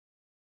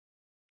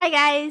Hi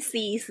guys,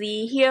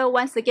 CC here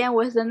once again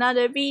with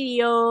another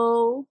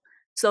video.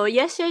 So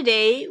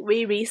yesterday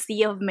we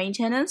received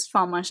maintenance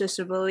from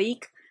Manchester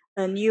League,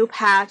 a new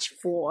patch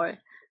for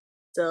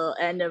the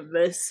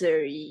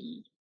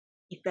anniversary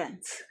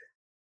event.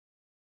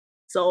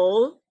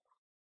 So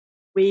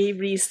we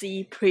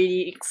received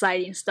pretty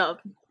exciting stuff.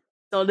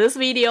 So this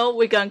video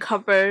we're gonna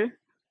cover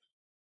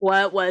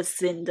what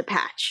was in the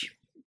patch.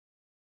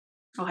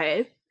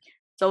 Okay,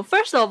 so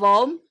first of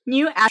all,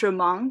 new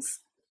Astromons,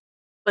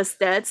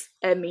 Bastet,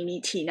 and Mini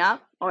Tina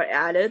are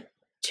added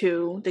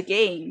to the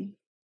game.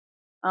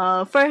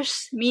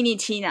 First, Mini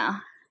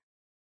Tina.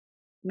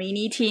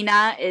 Mini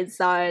Tina is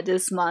our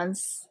this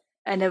month's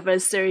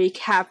anniversary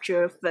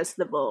capture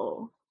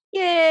festival.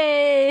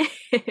 Yay!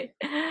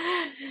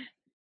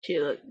 she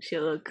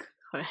look.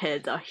 Her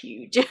heads are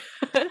huge.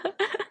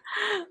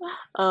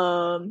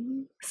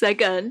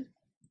 Second,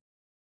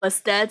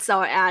 Bastets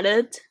are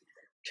added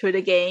to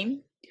the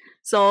game.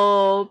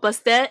 So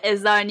Bastet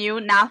is our new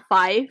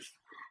NAT5.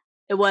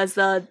 It was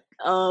a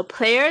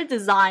player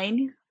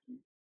design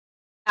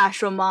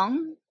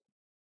Astromon.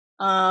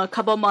 A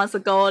couple months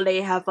ago, they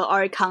have an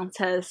art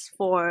contest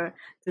for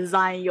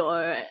design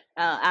your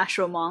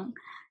Astromon,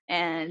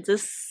 and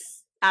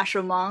this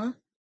Astromon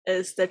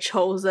is the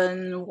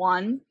chosen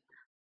one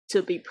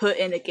to be put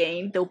in the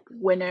game, the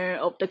winner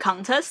of the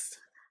contest.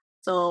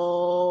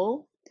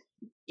 So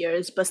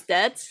here's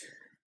Bastet,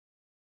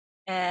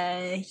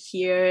 and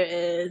here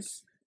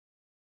is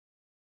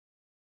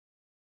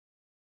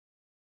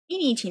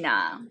Mini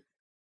Tina.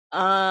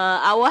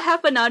 I will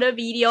have another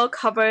video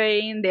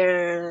covering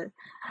their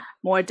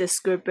more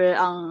descriptive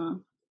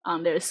on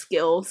their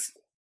skills.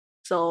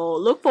 So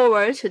look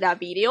forward to that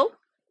video.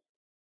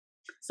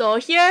 So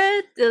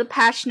here the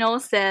patch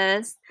note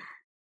says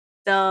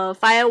the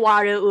fire,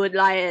 water, wood,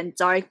 light, and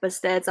dark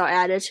bastets are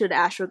added to the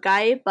Astro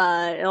Guide,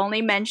 but it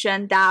only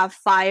mentioned that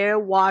fire,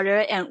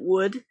 water, and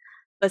wood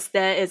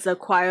bastet is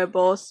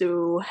acquirable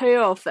through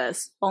Hero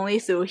Fest, only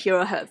through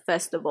Hero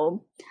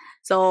Festival.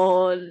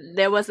 So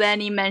there was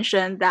any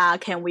mention that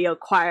can we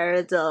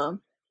acquire the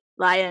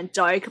light and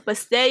dark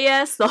bastet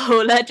yet? So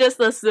let's just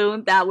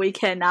assume that we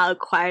cannot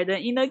acquire them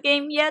in the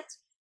game yet.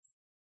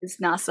 It's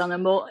not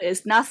summonable.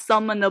 It's not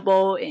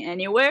summonable in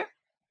anywhere.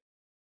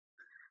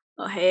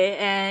 Okay,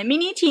 and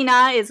Mini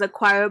Tina is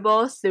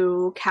acquirable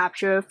through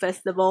Capture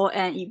Festival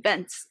and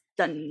Events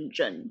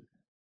Dungeon.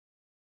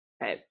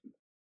 Okay,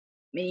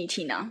 Mini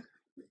Tina,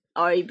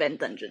 our event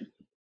dungeon.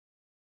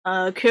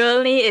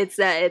 Currently it's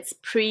at its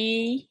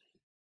pre-festival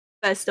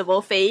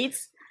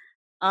phase.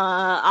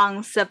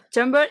 On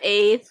September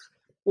 8th,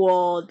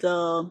 will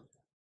the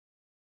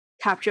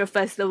Capture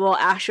Festival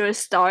actually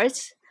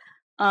start.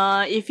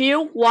 If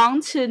you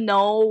want to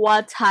know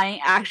what time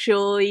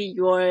actually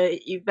your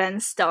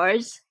event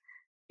starts,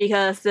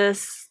 because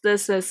this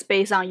is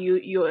based on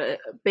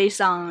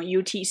based on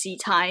UTC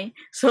time.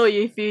 So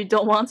if you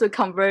don't want to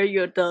convert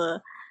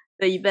the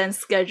event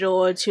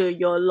schedule to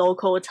your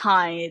local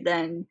time,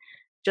 then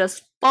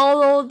just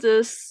follow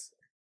this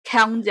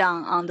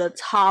countdown on the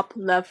top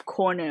left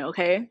corner.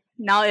 Okay,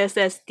 now it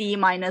says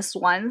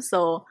D-1,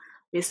 so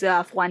we still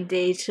have 1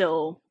 day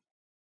till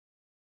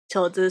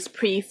this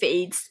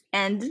pre-phase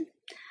end.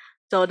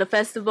 So the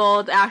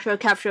festival, the actual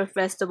capture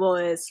festival,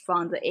 is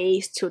from the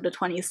 8th to the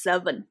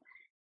 27th.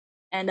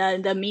 And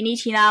then the Mini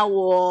Tina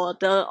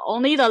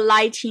only the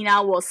light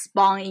Tina will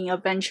spawn in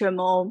adventure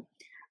mode.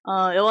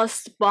 It will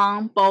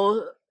spawn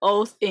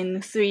both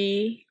in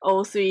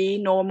 303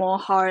 normal,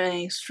 hard,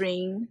 and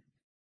extreme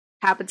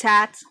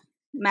habitat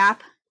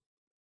map.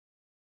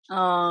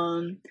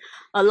 A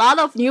lot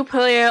of new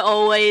player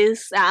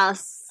always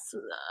ask,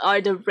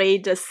 are the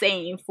rate the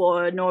same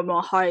for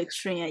normal, hard,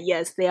 extreme? And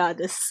yes, they are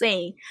the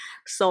same.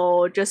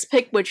 So just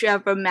pick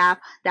whichever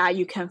map that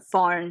you can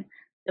farm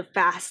the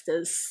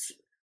fastest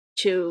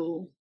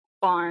to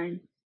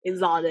farm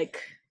exotic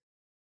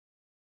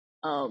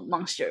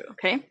monster.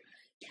 Okay.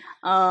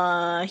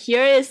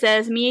 Here it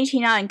says Mini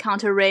Tina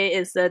encounter rate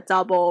is the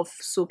double of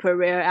super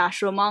rare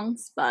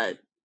Astromons, but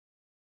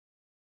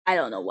I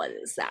don't know what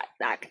is that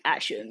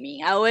actually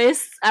mean. I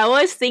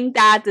always think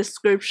that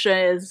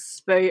description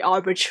is very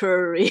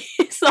arbitrary.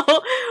 So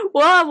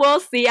we'll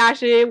see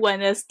actually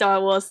when it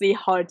starts. We'll see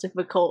how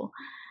difficult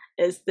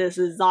is this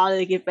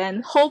exotic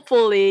event.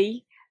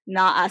 Hopefully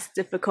not as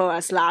difficult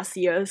as last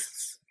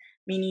year's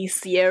Mini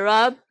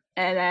Sierra,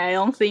 and I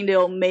don't think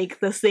they'll make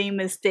the same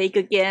mistake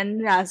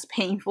again as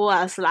painful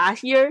as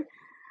last year.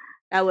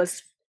 That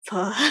was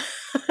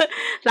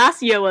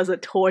last year was a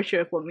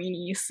torture for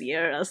Mini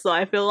Sierra, so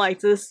I feel like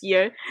this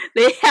year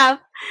they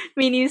have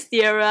Mini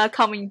Sierra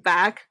coming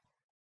back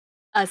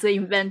as an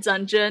event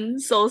dungeon,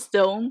 so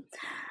still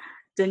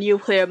the new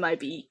player might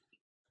be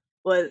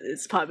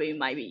it's probably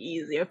might be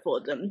easier for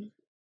them.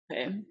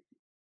 Okay,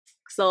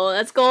 so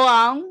let's go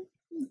on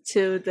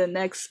to the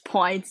next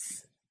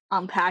points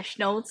on patch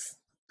notes.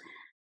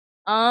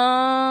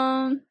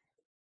 The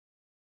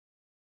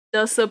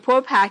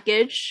support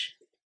package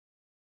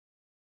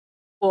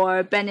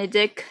for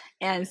Benedict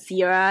and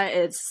Sierra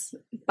is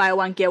buy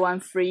one get one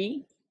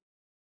free.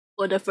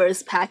 For the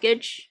first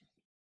package,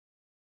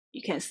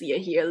 you can see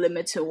it here,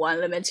 limit to 1,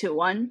 limit to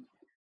 1.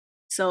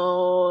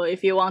 So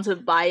if you want to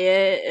buy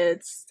it,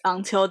 it's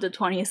until the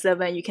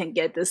 27th you can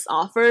get this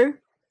offer.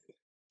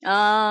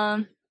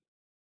 I'm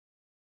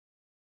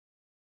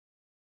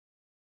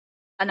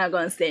not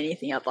gonna say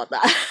anything about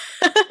that.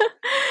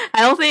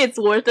 I don't think it's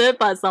worth it,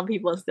 but some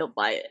people still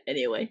buy it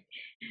anyway.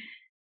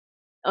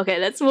 Okay,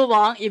 let's move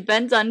on.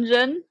 Event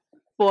Dungeon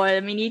for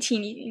the Mini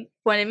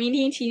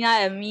Tina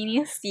and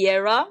Mini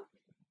Sierra.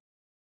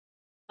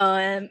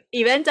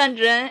 Event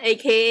Dungeon,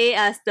 aka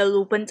as the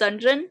Lupin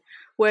Dungeon,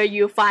 where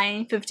you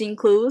find 15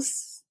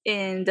 clues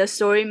in the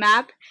story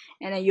map,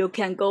 and then you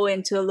can go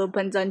into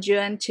Lupin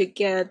Dungeon to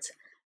get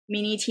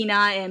Mini Tina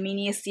and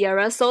Mini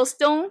Sierra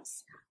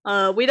Soulstones.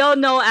 We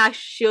don't know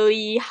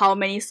actually how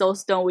many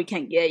Soulstone we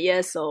can get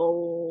yet,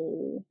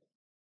 so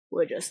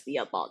we'll just see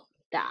about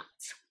that.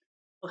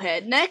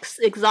 Okay, next,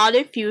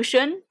 Exotic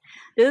Fusion.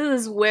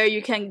 This is where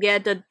you can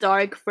get the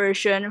dark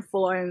version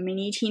for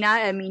Mini Tina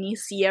and Mini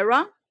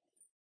Sierra.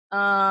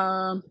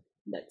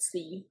 Let's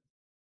see.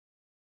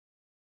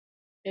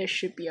 It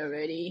should be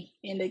already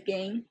in the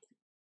game.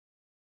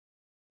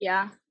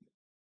 Yeah.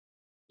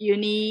 You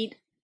need...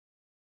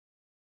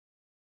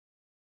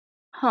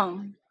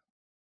 And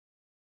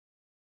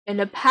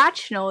the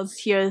patch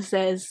notes here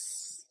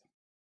says...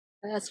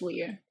 That's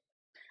weird.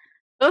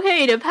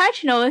 Okay, the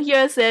patch note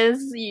here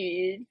says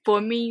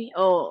for me...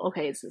 Oh,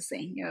 okay, it's the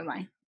same. Never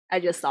mind. I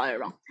just saw it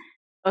wrong.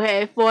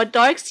 Okay, for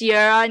Dark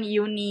Sierra,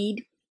 you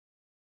need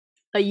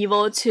a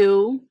Evil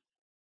 2,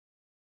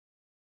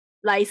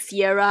 Light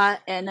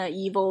Sierra, and a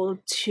Evil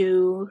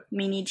 2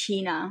 Mini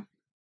Tina.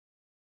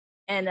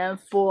 And then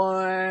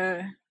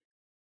for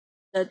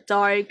the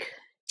Dark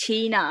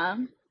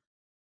Tina,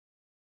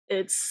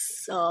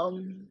 it's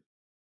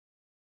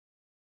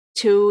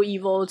 2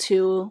 Evil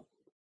 2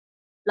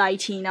 Light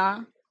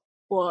Tina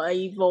for a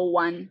Evil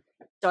 1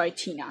 Dark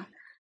Tina.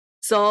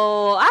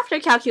 So after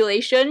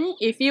calculation,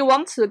 if you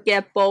want to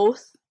get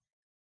both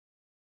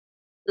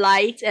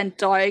Light and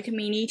Dark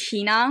Mini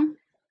Tina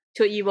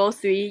to Evil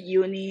 3,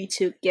 you need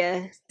to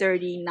get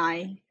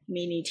 39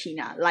 Mini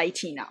Tina, Light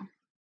Tina.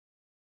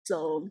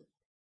 So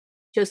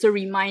just a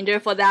reminder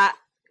for that.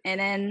 And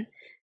then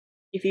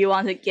if you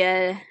want to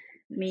get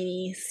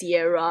Mini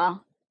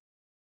Sierra,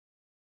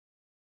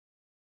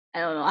 I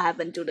don't know, I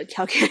haven't do the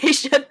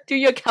calculation. Do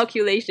your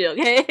calculation,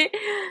 okay?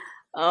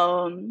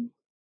 I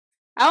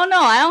don't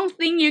know, I don't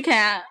think you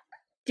can,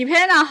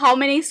 depending on how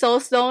many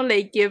soulstone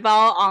they give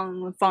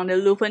out from the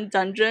Lupin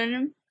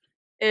Dungeon.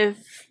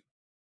 If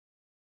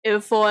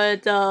for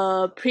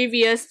the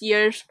previous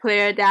year's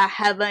player that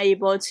haven't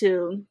able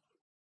to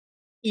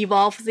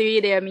evolve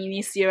 3 their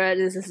Mini Sierra,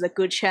 this is a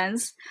good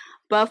chance.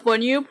 But for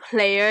new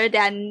player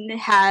that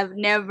have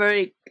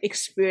never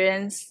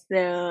experienced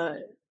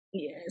the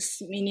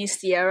Mini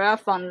Sierra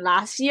from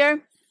last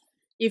year,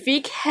 if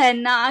you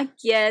cannot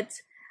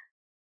get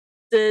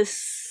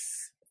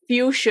this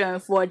fusion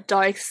for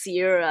Dark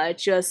Sierra,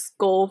 just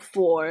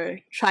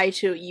try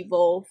to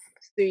evolve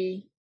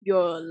 3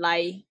 your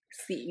Light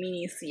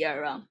Mini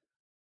Sierra,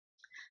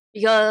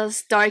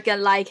 because Dark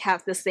and Light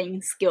have the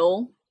same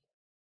skill,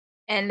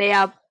 and they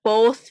are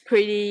both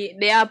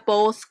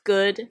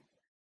good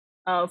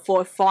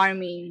for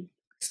farming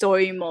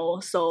story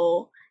mode.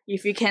 So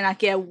if you cannot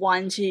get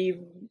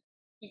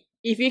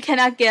if you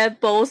cannot get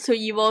both to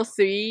Evil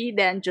 3,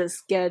 then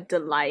just get the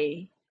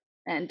Light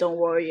and don't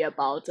worry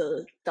about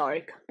the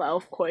Dark. But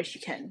of course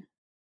you can.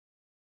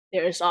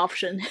 There's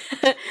option.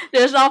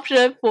 There's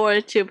option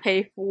to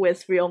pay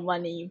with real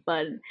money,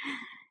 but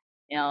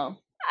you know,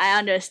 I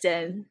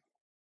understand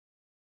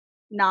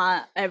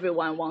not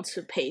everyone wants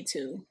to pay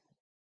to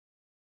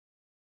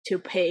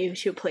play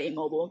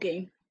mobile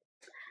game.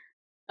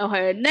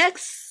 Okay,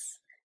 next,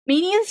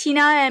 Mini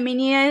Tina and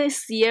Mini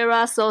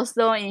Sierra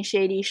Soulstone in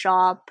Shady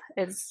Shop.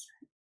 It's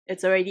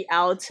already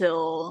out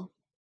till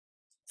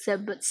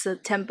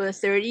September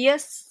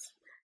 30th.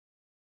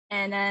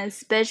 And then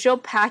special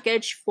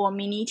package for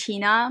Mini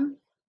Tina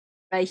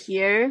right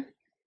here.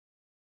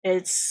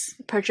 It's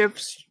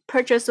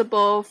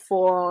purchasable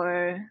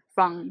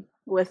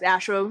with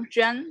Astro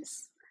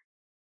Gems.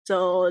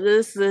 So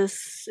this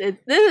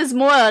is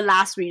more a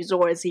last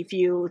resort if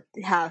you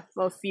have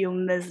a few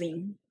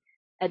missing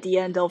at the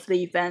end of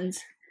the event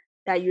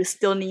that you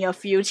still need a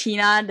few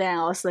Tina, then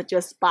also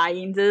just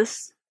buying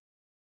this.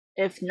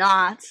 If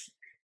not,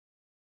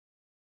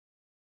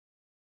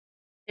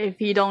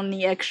 if you don't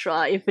need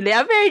extra, if they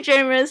are very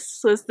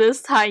generous with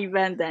this time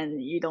event,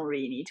 then you don't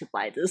really need to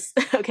buy this.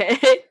 Okay.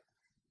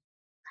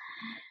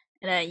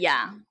 And then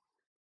yeah,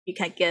 you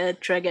can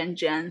get Dragon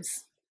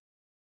Gems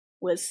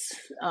with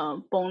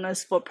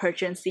bonus for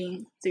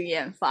purchasing 3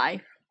 and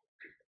 5,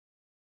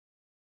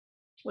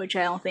 which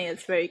I don't think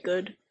is very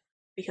good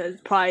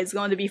because probably it's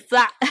going to be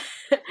flat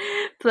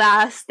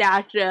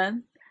stat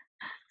gen.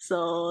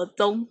 So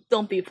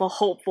don't be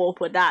hopeful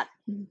for that.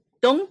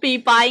 Don't be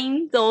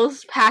buying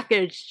those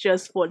packages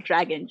just for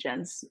Dragon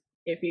Gems,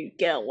 if you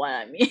get what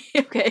I mean.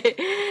 Okay.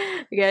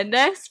 Okay,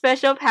 next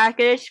special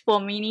package for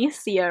Mini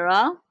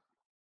Sierra.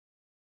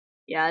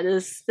 yeah,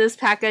 this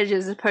package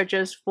is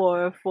purchased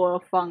for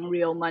from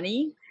real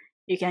money.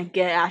 You can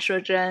get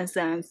Astrogens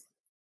and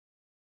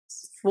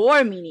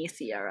 4 mini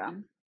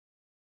Sierra.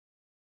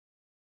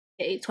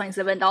 Okay,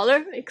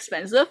 $27,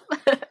 expensive.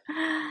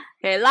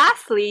 Okay,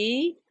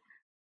 lastly,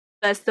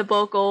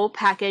 Vegetable Gold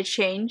package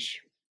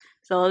change.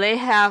 So they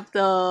have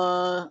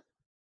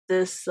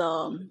this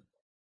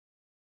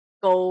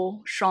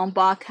Gold strong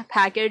box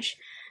package.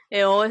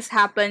 It always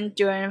happened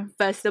during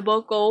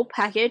Festival Gold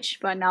package,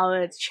 but now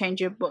it's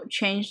changed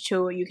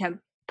to you can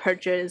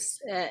purchase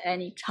at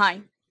any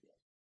time.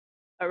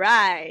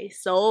 Alright,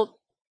 so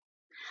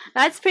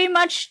that's pretty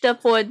much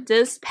for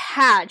this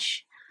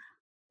patch.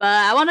 But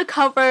I want to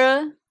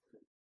cover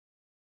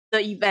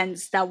the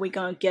events that we're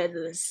gonna get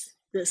this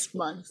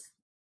month.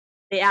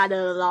 They added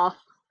a lot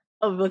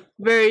of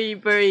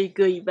very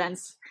good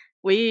events.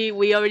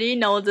 We already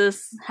know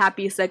this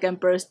happy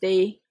second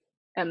birthday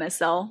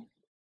MSL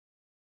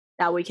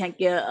that we can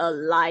get a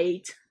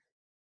light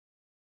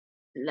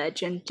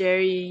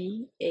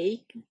legendary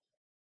egg.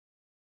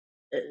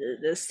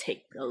 This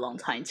take a long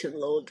time to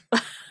load.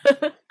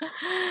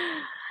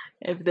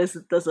 If this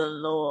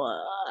doesn't load,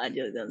 I'm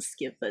just gonna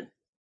skip it.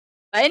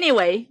 But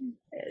anyway,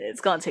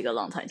 it's gonna take a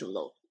long time to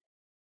load.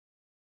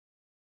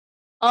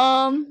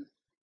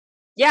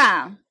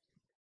 Yeah,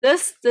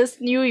 this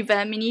new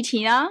event, Mini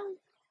Tina,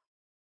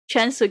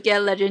 chance to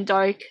get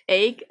legendary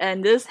egg,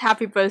 and this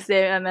happy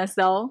birthday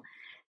MSL,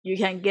 you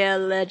can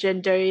get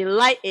legendary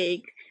light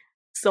egg.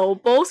 So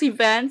both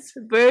events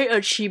very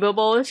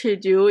achievable to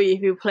do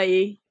if you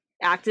play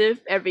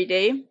active every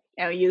day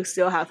and you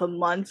still have a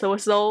month or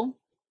so,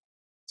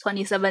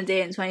 27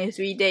 day and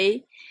 23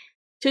 day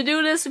to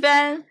do this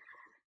event.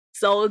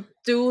 So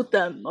do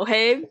them,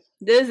 okay?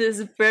 This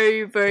is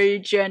very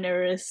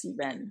generous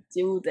event.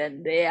 Do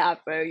them. They are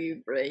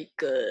very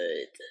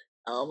good.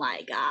 Oh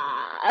my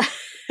god.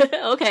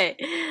 Okay.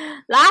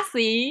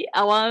 Lastly,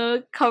 I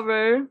want to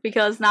cover,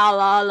 because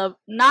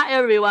not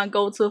everyone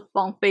go to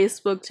from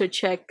Facebook to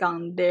check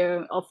on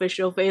their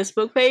official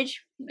Facebook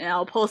page, and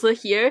I'll post it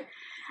here.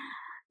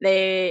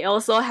 They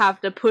also have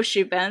the push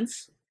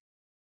events,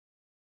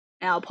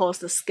 and I'll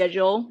post the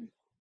schedule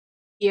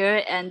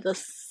here and the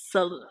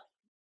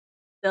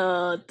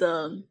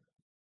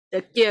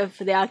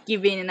gift they are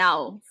giving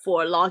out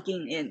for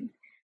logging in.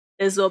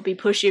 This will be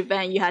push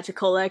event you have to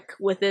collect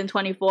within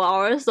 24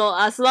 hours. So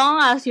as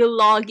long as you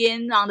log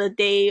in on the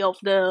day of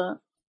the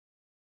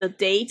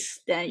date,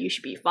 then you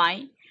should be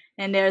fine.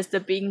 And there's the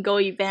bingo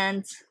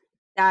event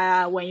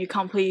that when you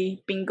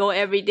complete bingo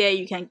every day,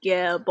 you can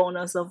get a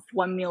bonus of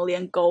 1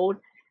 million gold.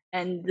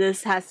 And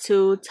this has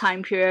 2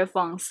 time period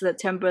from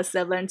September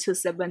 7 to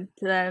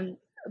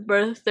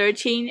September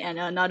 13, and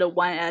another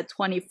one at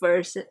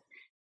 21st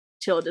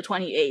till the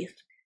 28th.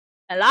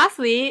 And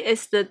lastly,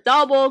 it's the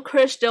double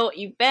crystal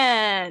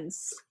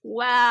events.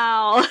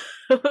 Wow!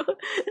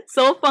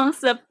 So from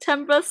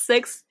September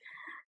 6th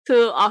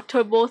to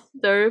October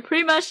 3rd,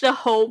 pretty much the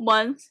whole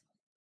month,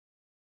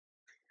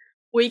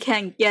 we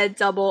can get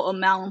double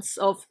amounts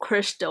of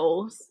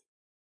crystals.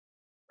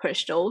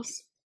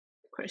 Crystals.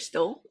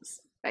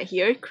 Right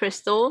here,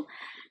 crystals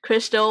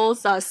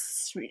are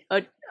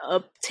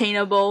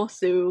obtainable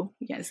through,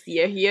 you can see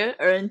it here,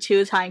 earn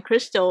 2 times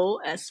crystal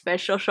at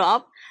special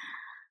shop.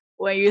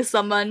 When you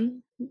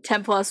summon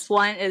 10 plus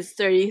 1 is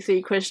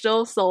 33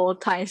 crystals, so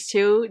times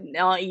 2,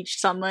 now each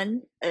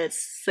summon is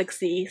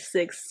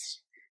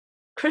 66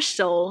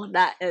 crystal.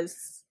 That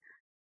is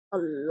a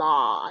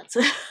lot.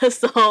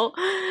 so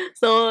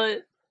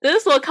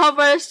this will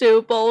cover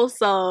to both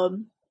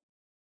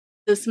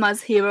this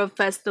month's Hero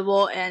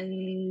Festival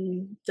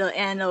and the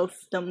end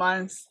of the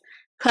month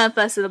Clan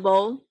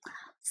Festival.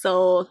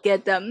 So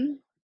get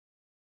them,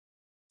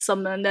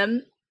 summon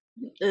them.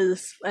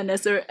 Is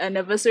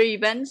anniversary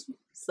event,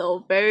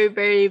 so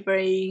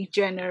very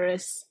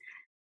generous,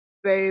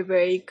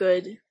 very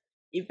good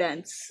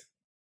events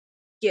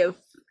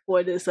gift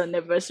for this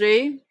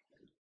anniversary.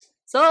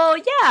 So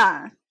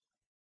yeah,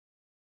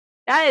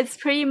 that is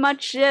pretty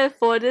much it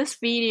for this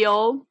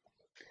video.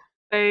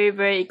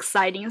 Very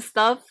exciting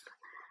stuff.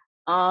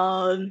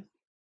 Hopefully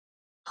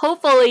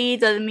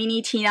the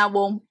mini Tina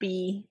won't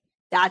be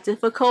that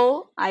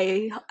difficult.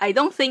 I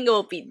don't think it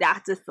will be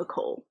that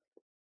difficult,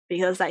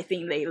 because I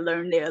think they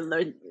learned their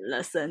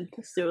lesson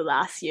through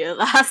last year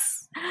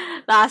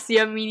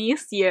mini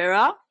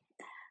Sierra.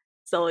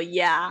 So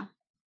yeah.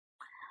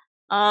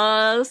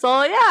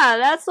 So yeah,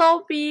 that's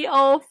all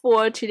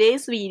for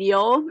today's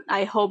video.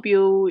 I hope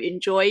you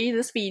enjoy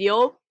this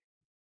video,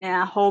 and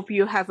I hope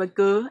you have a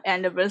good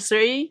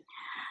anniversary.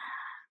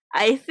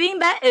 I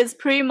think that is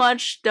pretty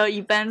much the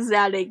events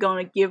that they're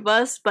gonna give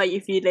us, but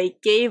if they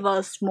gave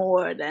us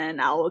more, then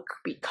I will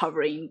be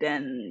covering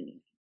then.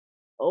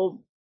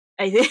 Oh,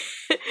 I think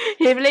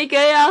if they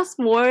gave us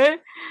more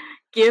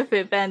gift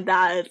event,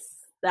 that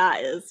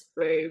is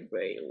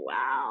very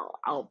wow.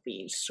 I'll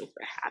be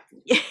super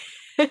happy.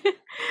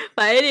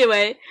 But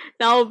anyway,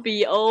 that will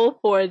be all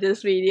for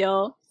this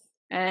video.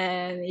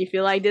 And if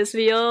you like this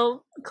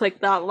video, click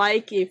that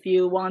like if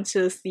you want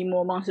to see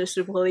more Monster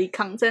Super League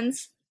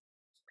contents.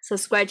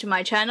 subscribe to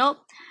my channel,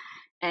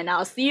 and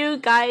I'll see you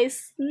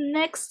guys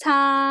next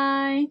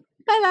time.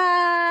 Bye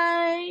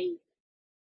bye.